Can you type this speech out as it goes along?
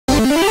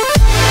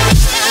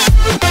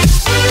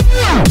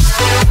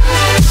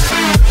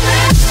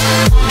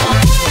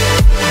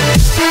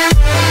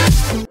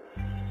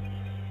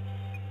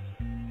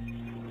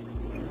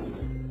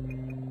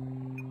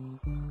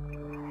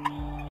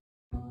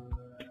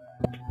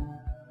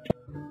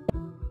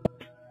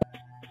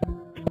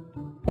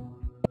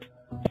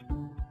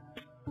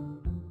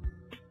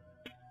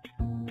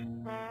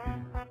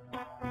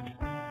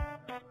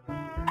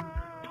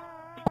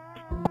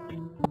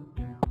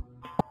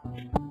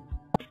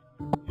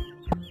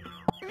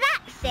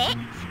6.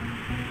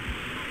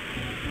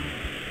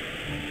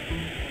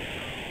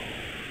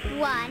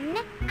 1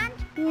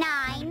 and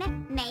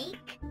 9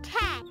 make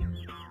 10.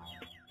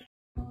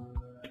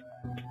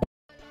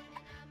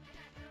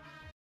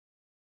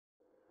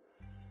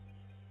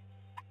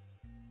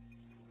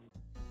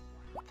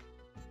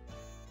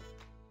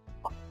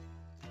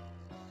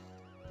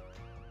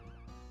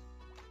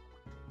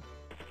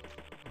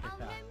 Oh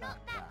no,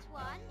 not that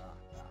one.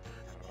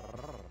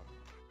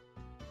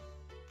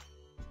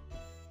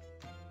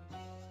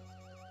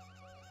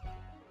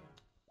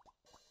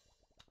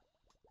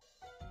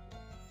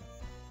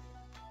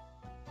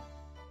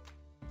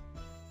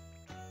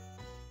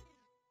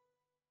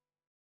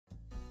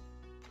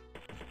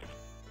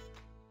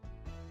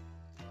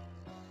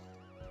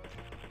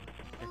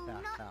 Oh,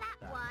 not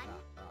that one.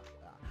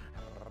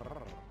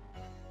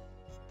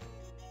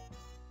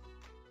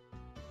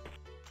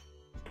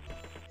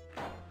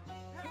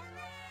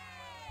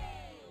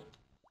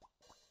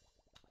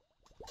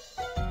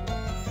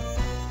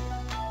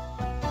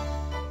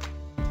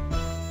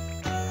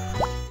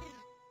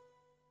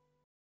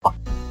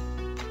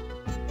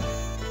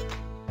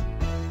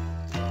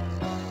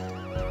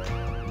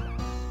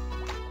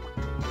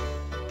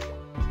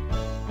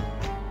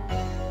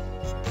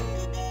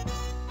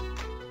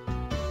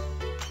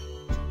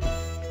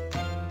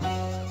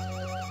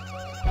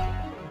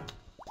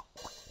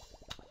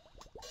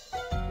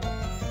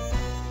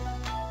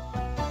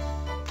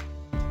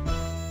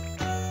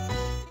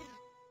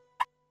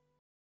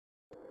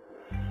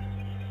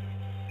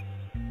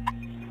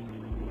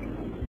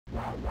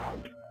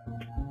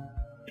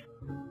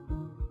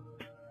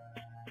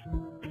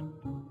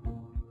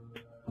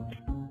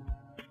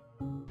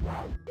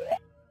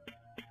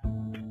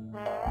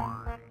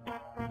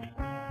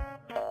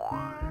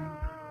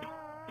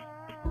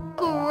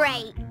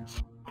 Great.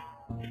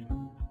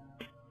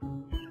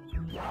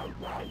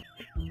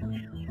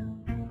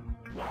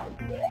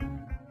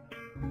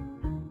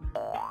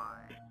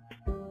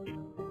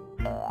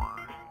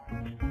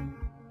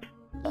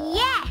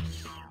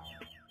 Yes.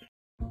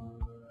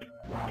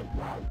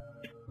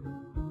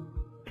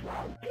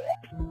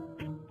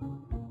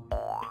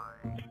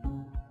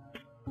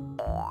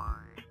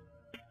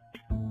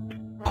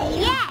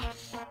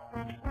 Yes.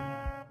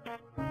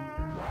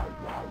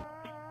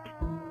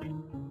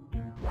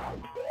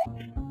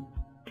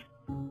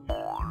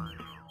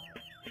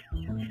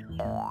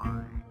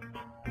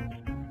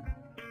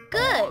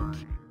 Good.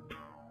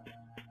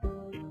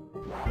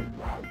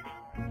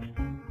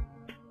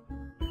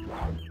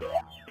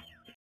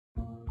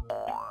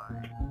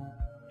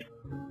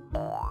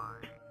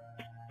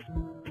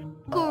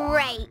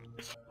 Great.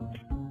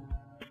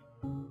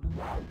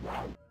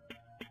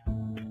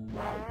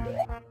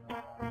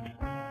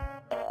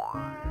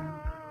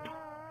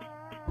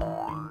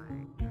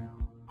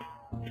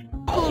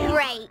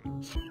 Great.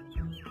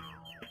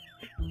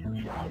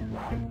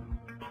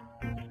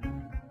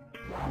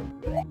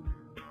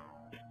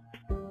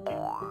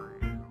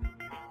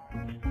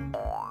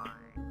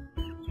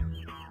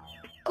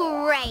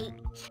 Great.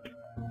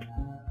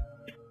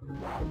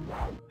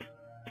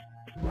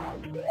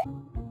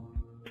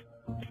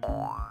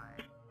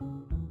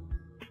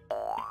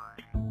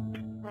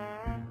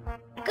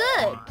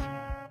 Good.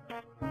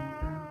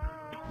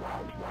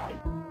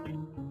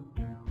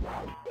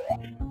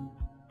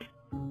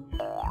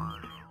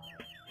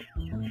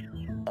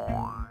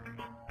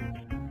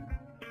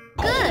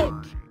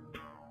 Good.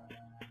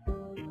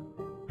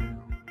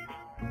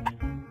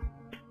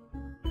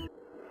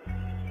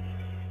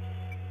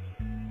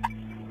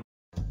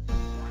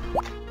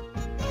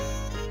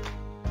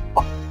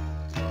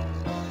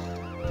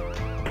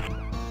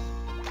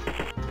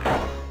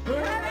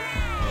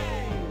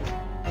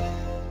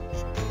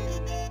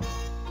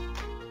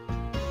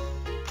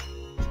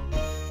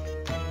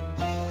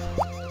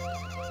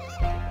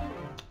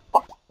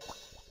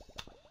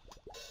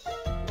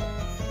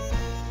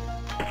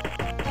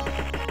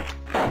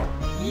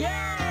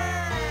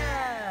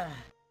 Yeah!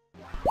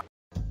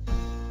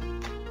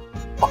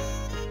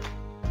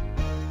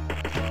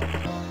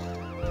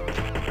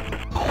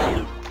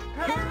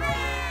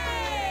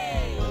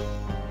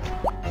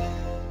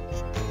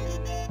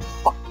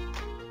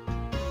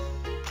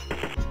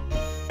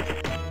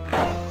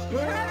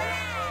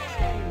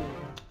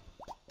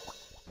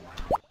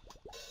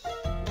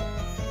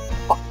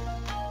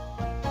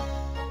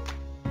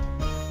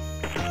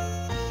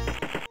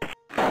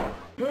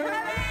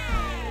 Hooray!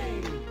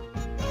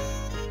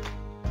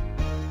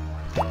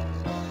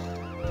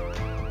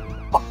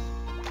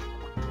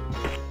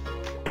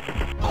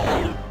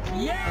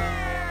 Yeah!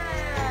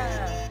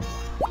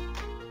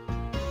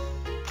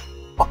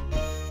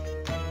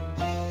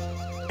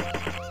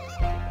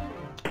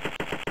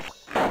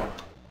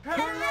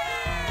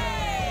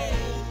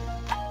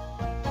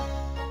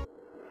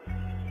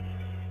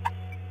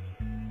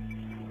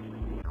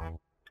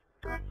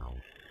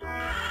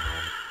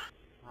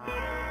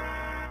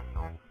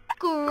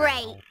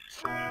 Hooray!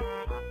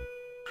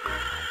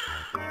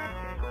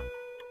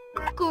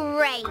 Great.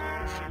 Great.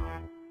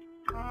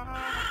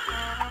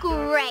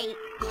 Great.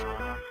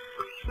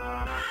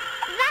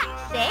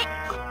 That's it.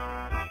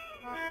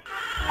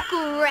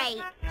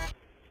 Great.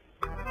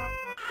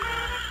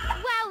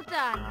 Well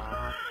done.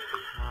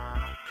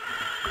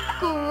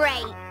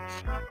 Great.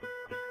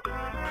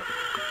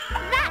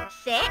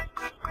 That's it.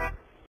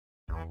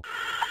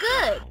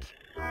 Good.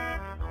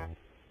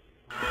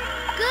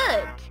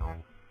 Good.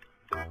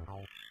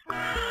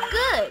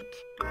 Good.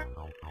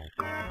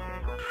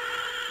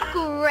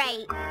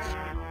 Great.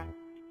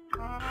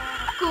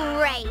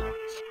 Great.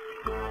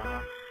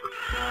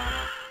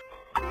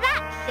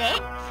 That's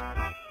it.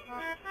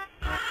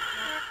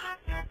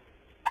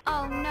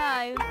 Oh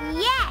no.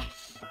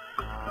 Yes.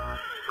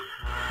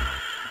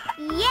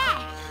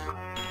 Yes.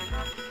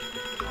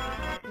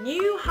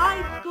 New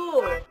high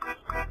score.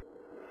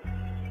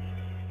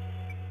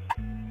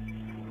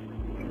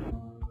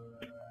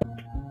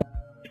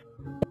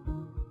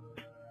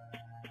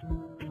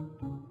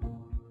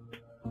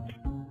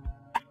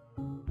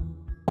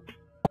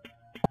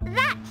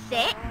 That's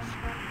it.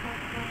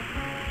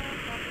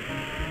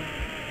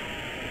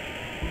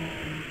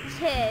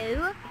 2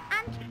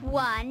 and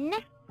 1.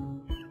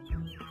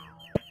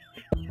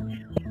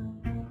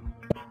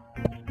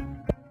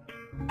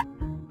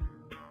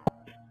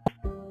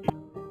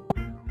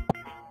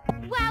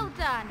 Well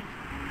done.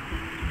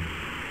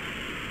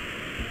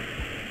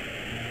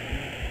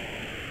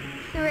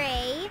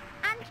 3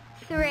 and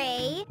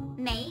 3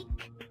 make.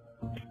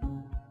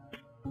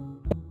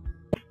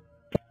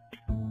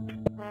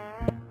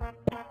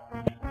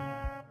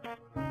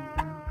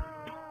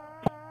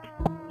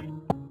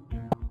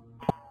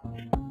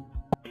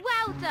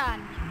 Well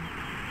done.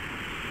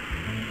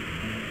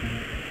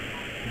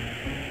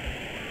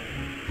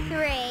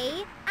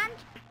 3 and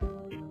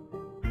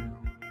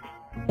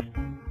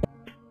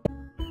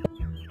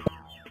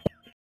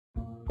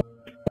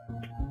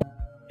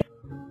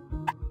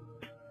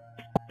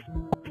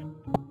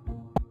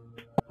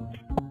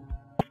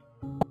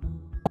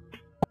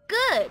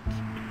good.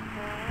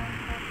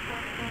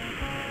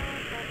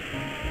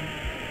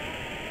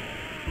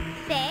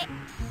 6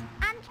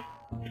 and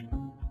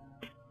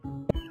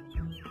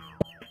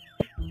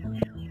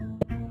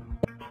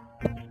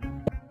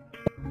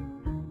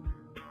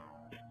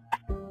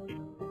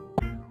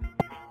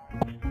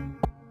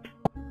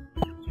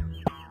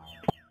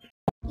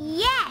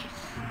yes.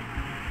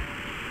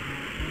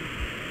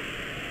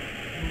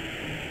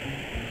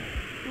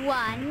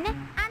 1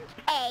 and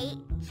 8.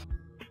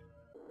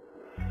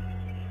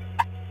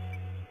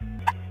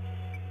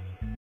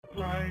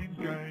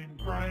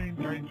 Brain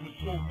gain to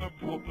solve the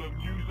problem,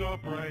 use our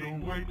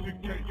brain. Way to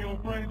get your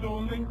brains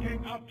all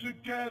linking up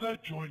together,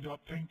 joined up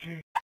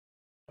thinking.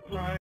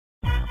 Brain.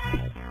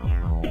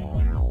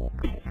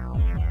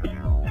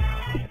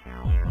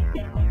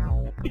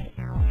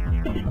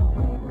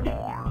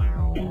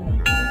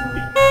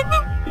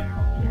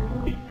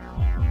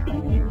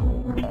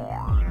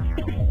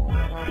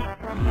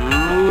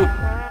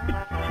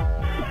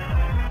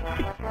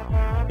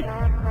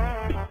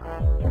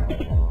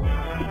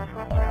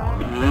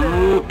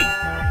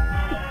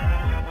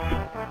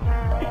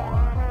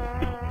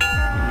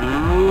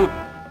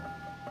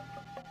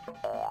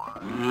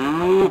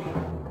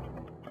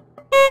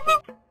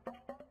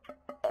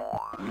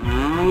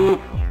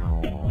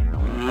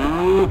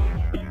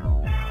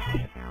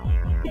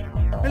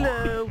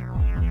 Hello.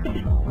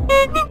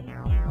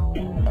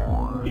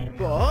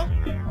 Four.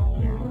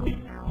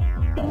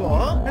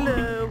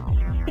 Hello.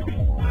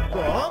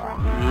 Four.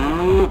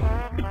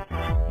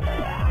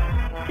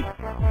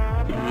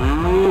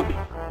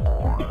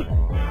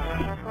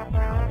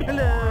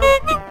 Hello.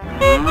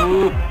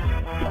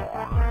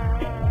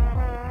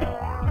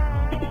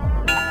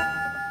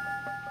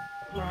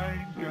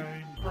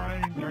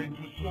 Brain gain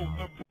to solve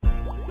the.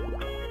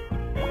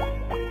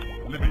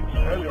 Let me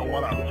tell you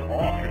what I'm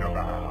talking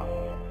about.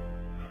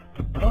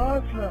 The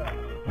puzzler,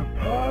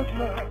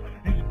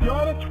 he's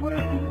got a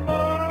twisted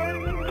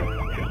mind.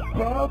 His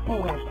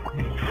bubbles,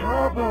 he's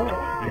trouble.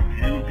 If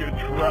you get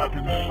trapped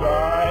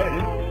inside,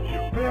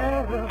 you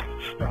better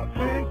stop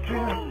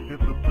thinking if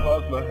the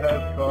puzzler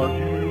has caught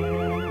you.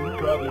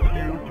 'Cause if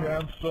you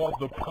can't sort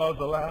the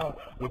puzzle out,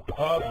 the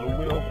puzzle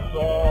will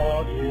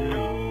sort you.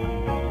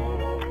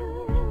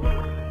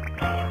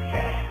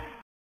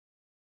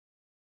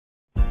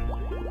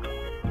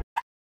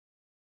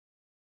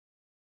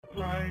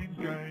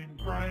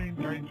 Brain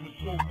gain to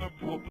solve the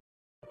problem.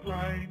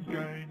 Brain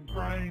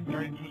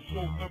gain to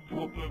solve the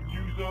problem.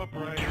 Use our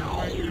brain.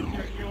 Way to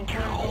get your brains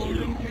all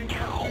linking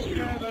up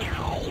together.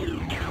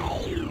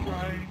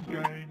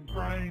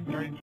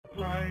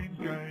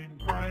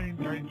 Brain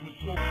gain to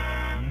solve.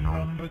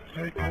 Number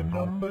take.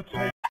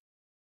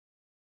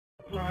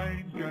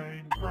 Brain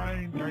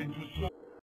gain to solve.